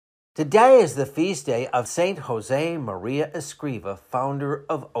Today is the feast day of Saint Josemaria Escriva, founder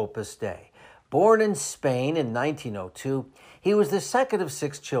of Opus Dei. Born in Spain in 1902, he was the second of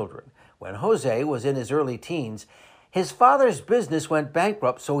 6 children. When Jose was in his early teens, his father's business went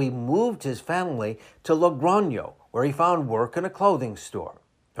bankrupt, so he moved his family to Logroño, where he found work in a clothing store.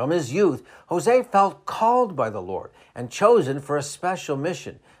 From his youth, Jose felt called by the Lord and chosen for a special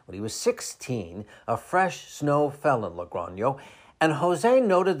mission. When he was 16, a fresh snow fell in Logroño, and Jose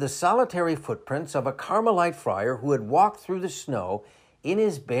noted the solitary footprints of a Carmelite friar who had walked through the snow in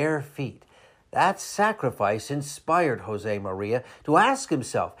his bare feet. That sacrifice inspired Josemaria to ask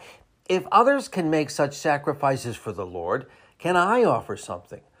himself, if others can make such sacrifices for the Lord, can I offer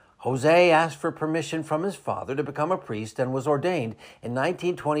something? Jose asked for permission from his father to become a priest and was ordained in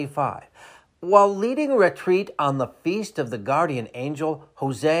 1925. While leading a retreat on the Feast of the Guardian Angel,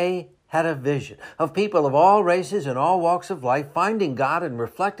 Jose had a vision of people of all races and all walks of life finding God and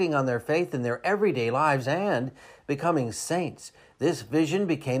reflecting on their faith in their everyday lives and becoming saints. This vision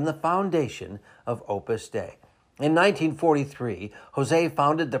became the foundation of Opus Dei. In 1943, Jose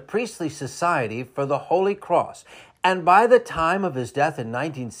founded the Priestly Society for the Holy Cross, and by the time of his death in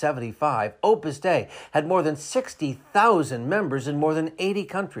 1975, Opus Dei had more than 60,000 members in more than 80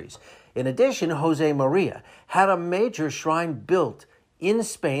 countries. In addition, Josemaria had a major shrine built in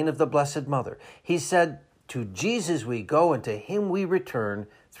Spain of the Blessed Mother. He said, "To Jesus we go, and to him we return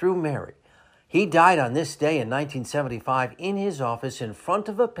through Mary." He died on this day in 1975 in his office in front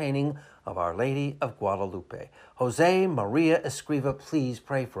of a painting of Our Lady of Guadalupe. Josemaria Escriva, please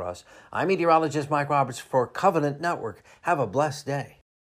pray for us. I'm meteorologist Mike Roberts for Covenant Network. Have a blessed day.